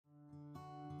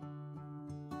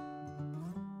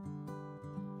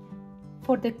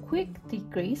For the quick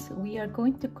decrease, we are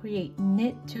going to create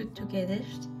knit 2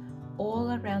 togethers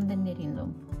all around the knitting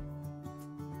loom.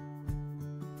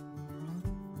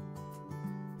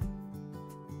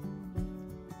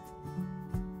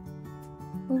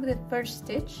 Move the first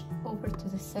stitch over to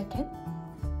the second,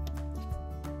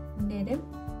 knit it,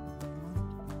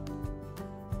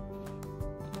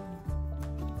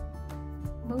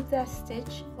 move that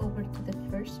stitch over to the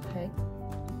first peg.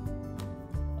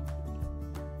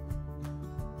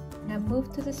 Now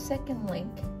move to the second link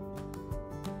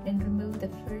and remove the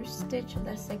first stitch of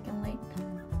that second link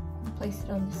and place it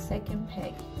on the second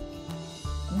peg.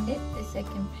 Knit the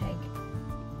second peg.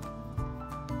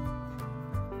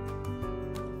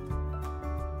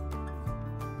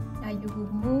 Now you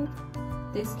will move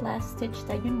this last stitch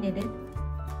that you knitted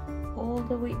all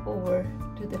the way over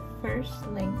to the first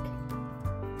link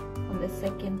on the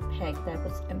second peg that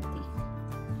was empty.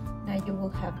 Now you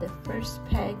will have the first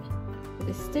peg with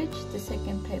a stitch, the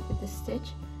second peg with a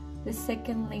stitch, the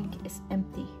second link is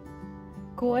empty.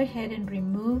 Go ahead and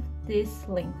remove this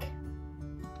link.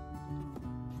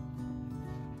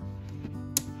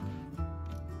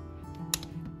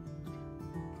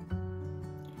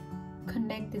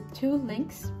 Connect the two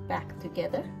links back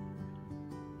together.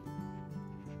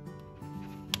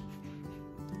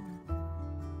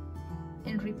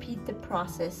 And repeat the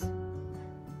process,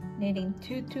 knitting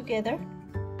 2 together,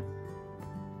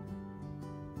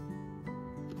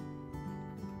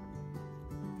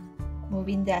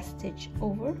 moving that stitch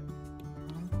over,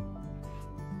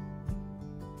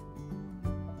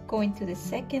 going to the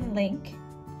second link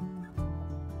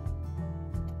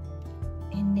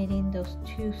and knitting those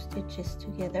 2 stitches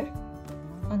together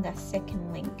on that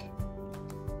second link,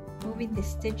 moving the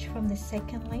stitch from the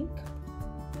second link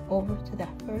over to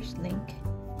that first link,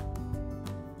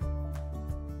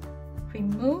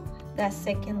 remove that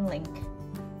second link,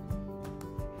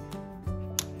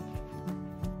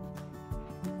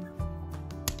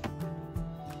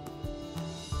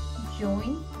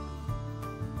 join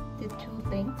the 2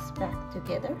 links back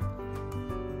together,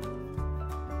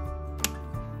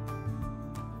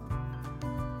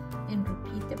 and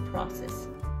repeat the process.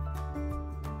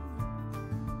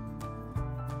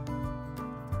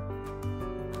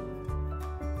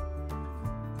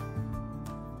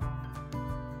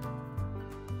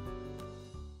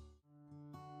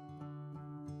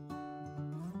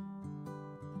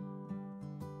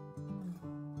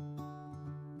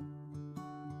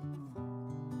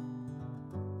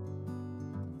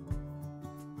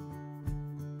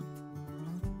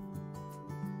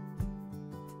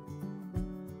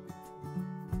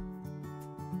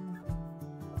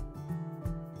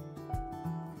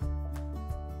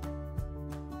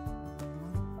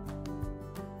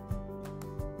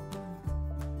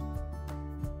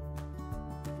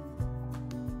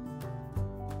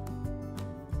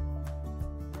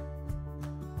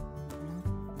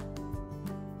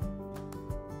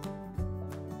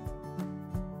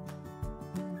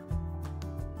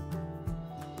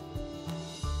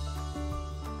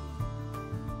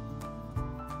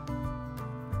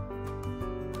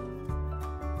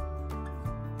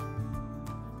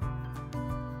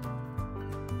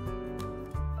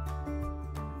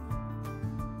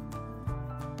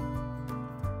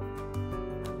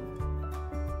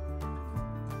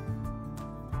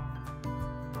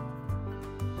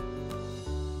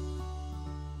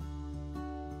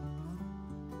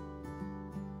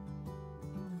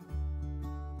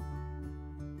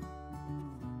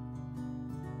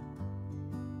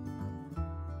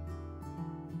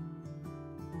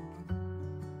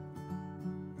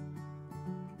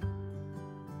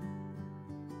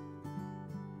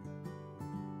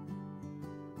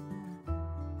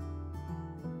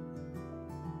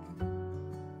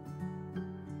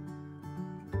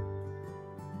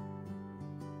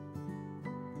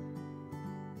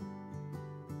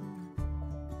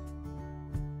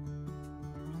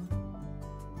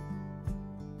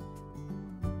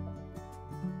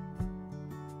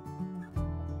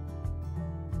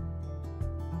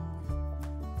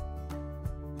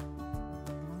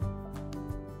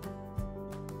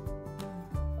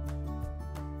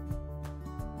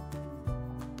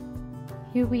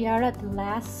 Here we are at the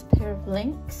last pair of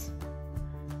links.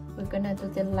 We're gonna do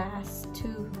the last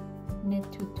 2 knit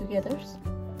 2 togethers.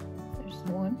 There's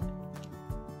 1.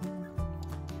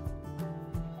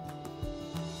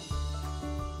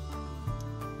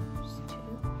 There's 2.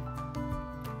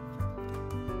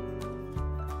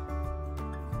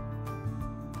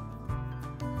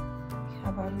 We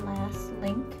have our last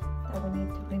link that we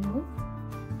need to remove.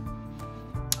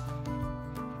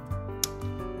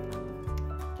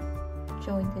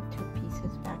 Join the 2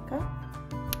 pieces back up,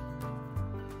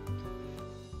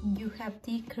 you have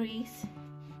decreased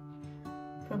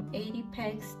from 80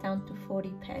 pegs down to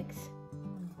 40 pegs.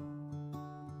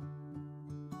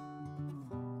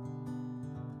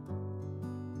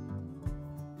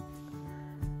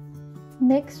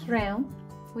 Next round,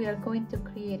 we are going to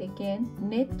create again,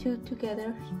 knit 2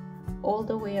 together all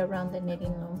the way around the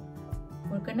knitting loom.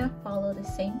 We're gonna follow the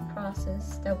same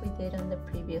process that we did on the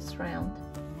previous round.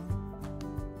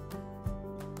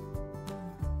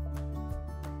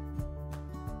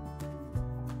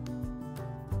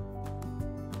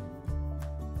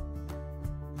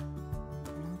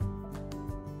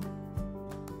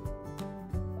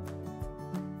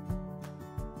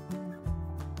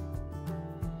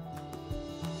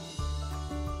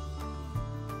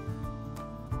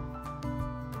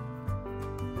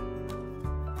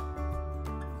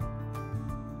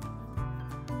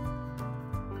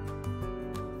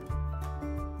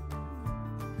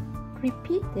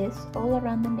 Repeat this all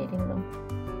around the knitting loom.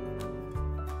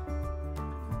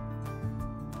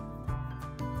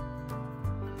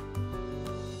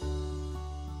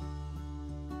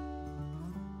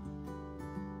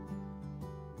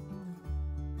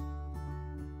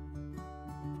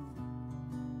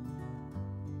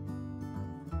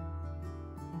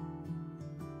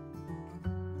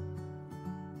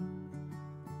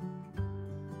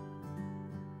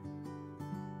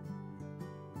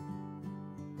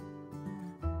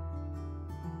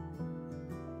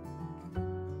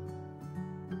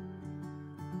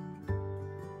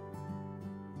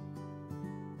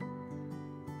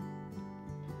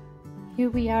 Here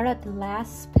we are at the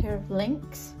last pair of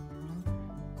links.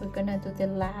 We're gonna do the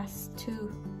last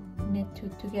 2 knit 2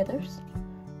 togethers.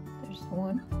 There's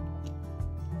 1.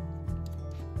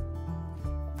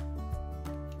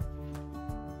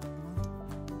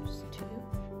 There's 2.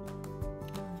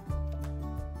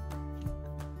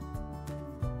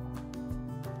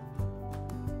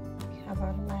 We have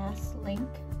our last link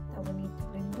that we need to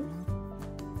remove.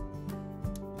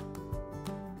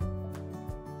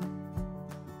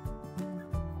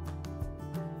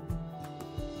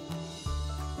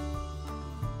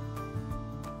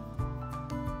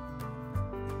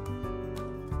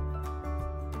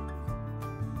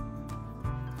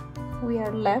 We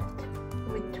are left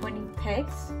with 20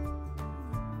 pegs.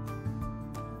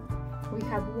 We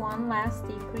have one last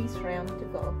decrease round to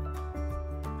go.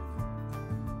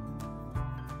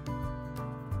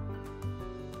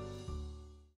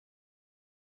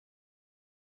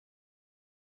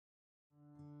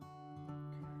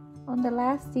 On the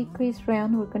last decrease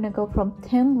round, we're going to go from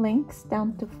 10 links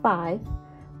down to 5.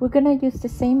 We're going to use the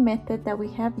same method that we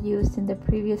have used in the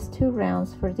previous 2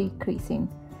 rounds for decreasing,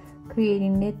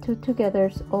 creating knit 2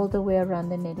 togethers all the way around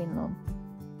the knitting loom.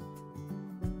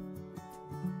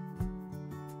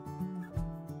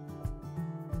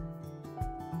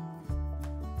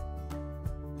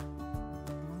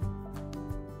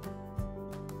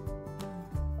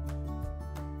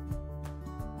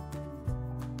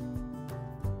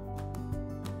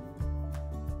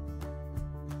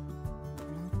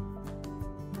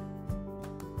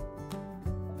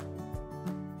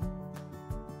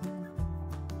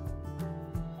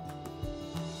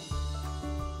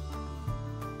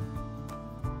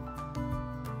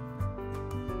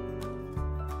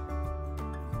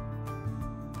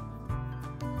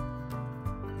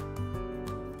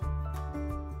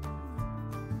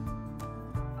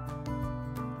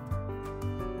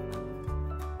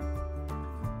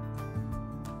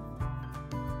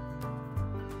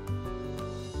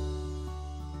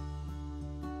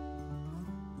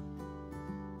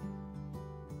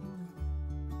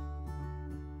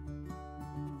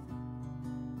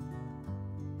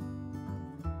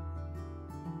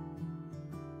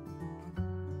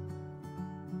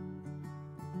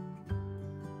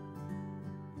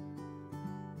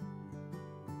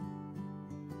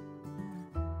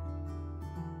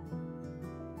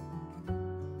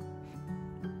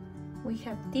 We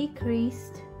have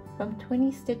decreased from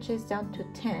 20 stitches down to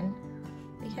 10.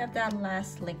 We have that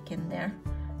last link in there.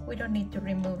 We don't need to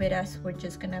remove it, as we're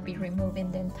just gonna be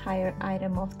removing the entire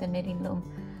item off the knitting loom.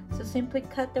 So simply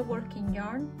cut the working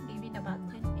yarn, leaving about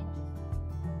 10 inches.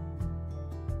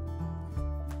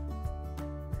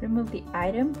 Remove the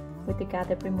item with the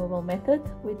gathered removal method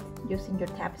with using your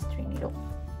tapestry needle.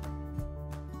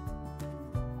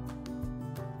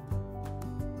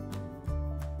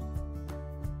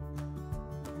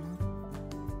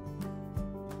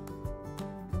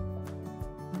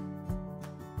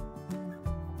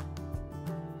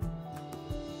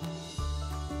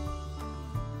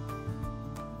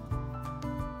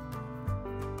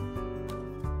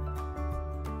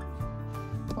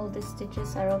 All the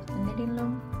stitches are off the knitting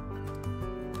loom.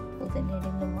 Pull the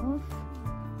knitting loom off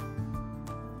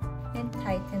and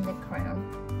tighten the crown.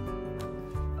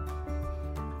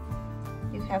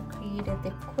 You have created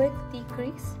the quick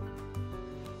decrease,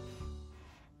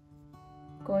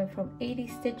 going from 80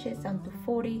 stitches down to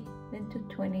 40, then to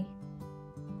 20,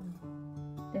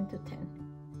 then to 10.